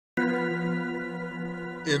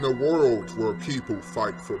In a world where people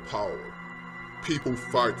fight for power, people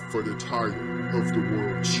fight for the title of the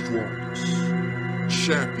world's strongest,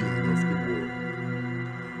 champion of the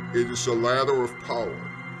world. It is a ladder of power.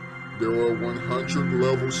 There are 100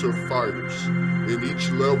 levels of fighters, and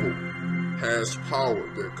each level has power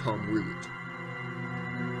that come with it.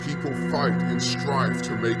 People fight and strive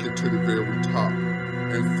to make it to the very top,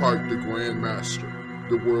 and fight the Grandmaster,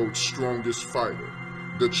 the world's strongest fighter,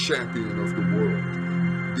 the champion of the world,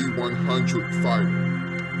 the 100th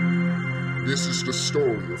fighter. This is the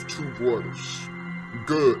story of two brothers,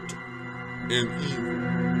 good and evil.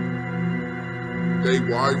 They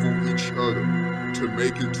rival each other to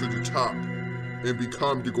make it to the top and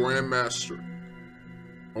become the Grandmaster.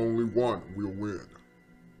 Only one will win.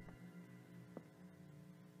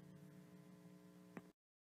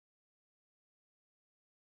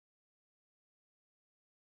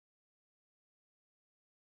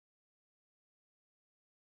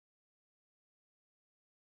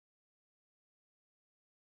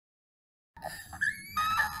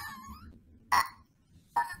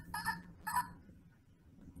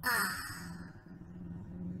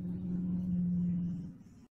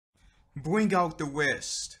 Bring out the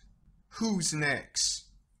West. Who's next?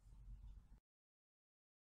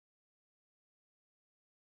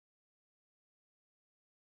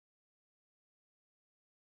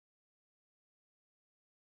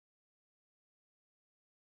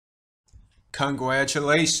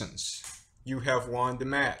 Congratulations. You have won the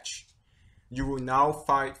match. You will now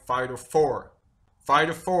fight Fighter 4.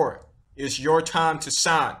 Fighter 4, it's your time to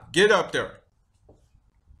shine. Get up there.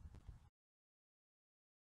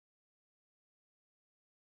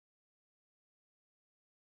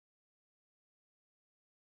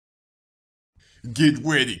 Get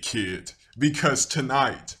ready, kid, because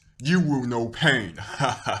tonight you will know pain.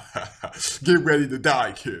 Get ready to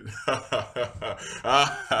die, kid.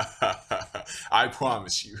 I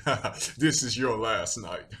promise you, this is your last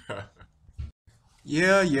night.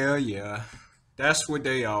 Yeah. That's what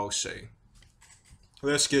they all say.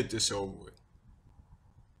 Let's get this over with.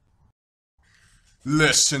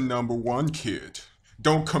 Lesson number one, kid.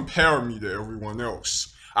 Don't compare me to everyone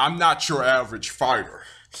else. I'm not your average fighter.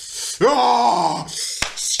 Ah!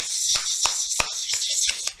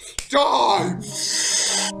 Die!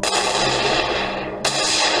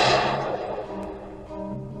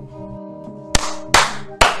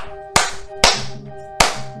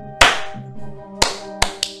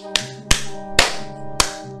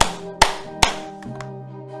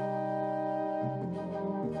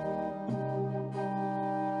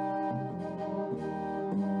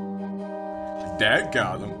 That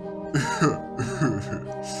got him.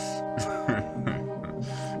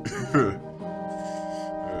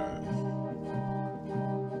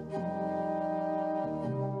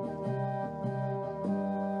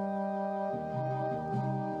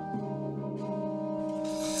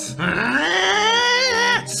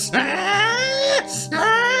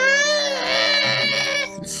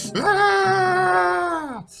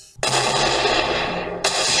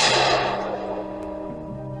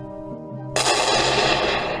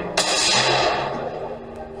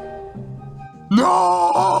 No!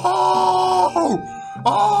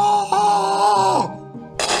 Oh!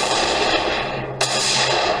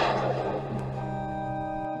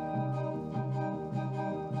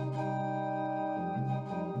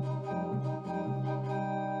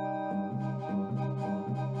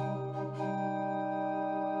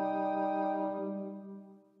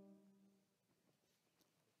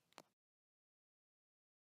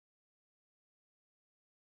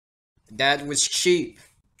 That was cheap.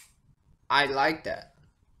 I like that.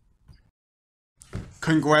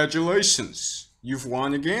 Congratulations, you've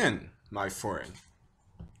won again, my friend.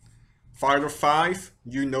 Fighter 5,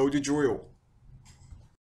 you know the drill.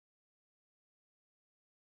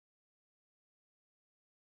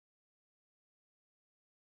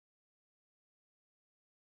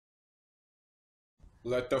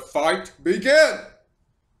 Let the fight begin!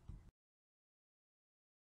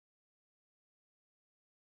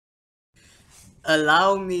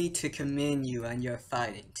 Allow me to commend you on your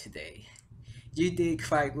fighting today. You did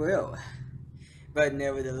quite well, but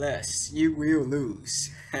nevertheless, you will lose.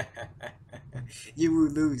 You will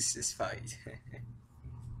lose this fight.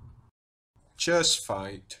 Just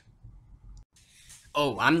fight.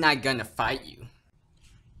 Oh, I'm not gonna fight you.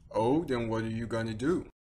 Oh, then what are you gonna do?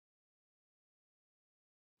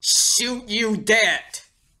 Shoot you dead,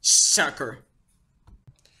 sucker.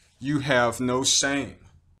 You have no shame.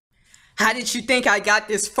 How did you think I got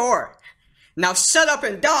this far? Now shut up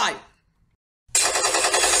and die!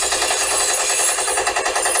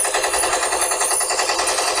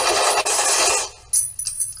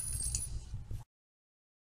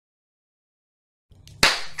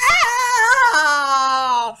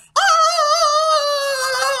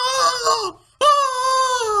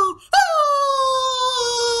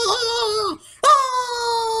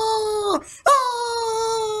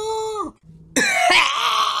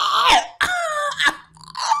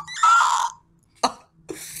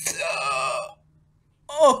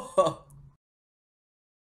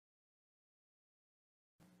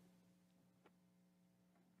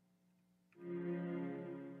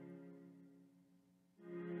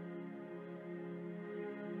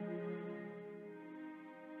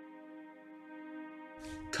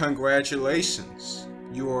 Congratulations,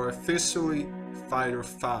 you are officially Fighter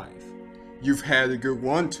 5. You've had a good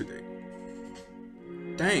one today.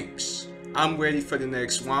 Thanks. I'm ready for the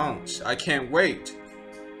next rounds. I can't wait.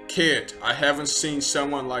 Kid, I haven't seen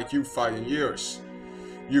someone like you fight in years.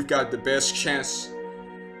 You've got the best chance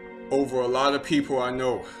over a lot of people I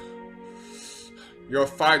know. Your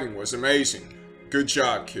fighting was amazing. Good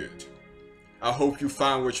job, kid. I hope you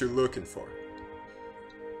find what you're looking for.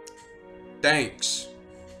 Thanks.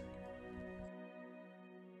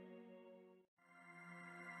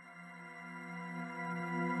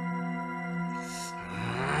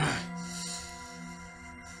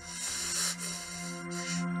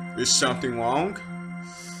 Is something wrong?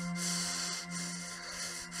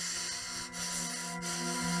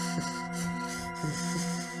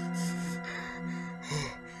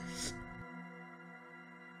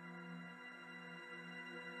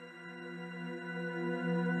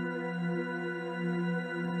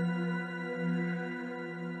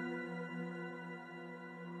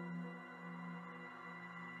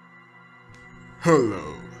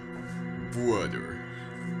 Hello, brother.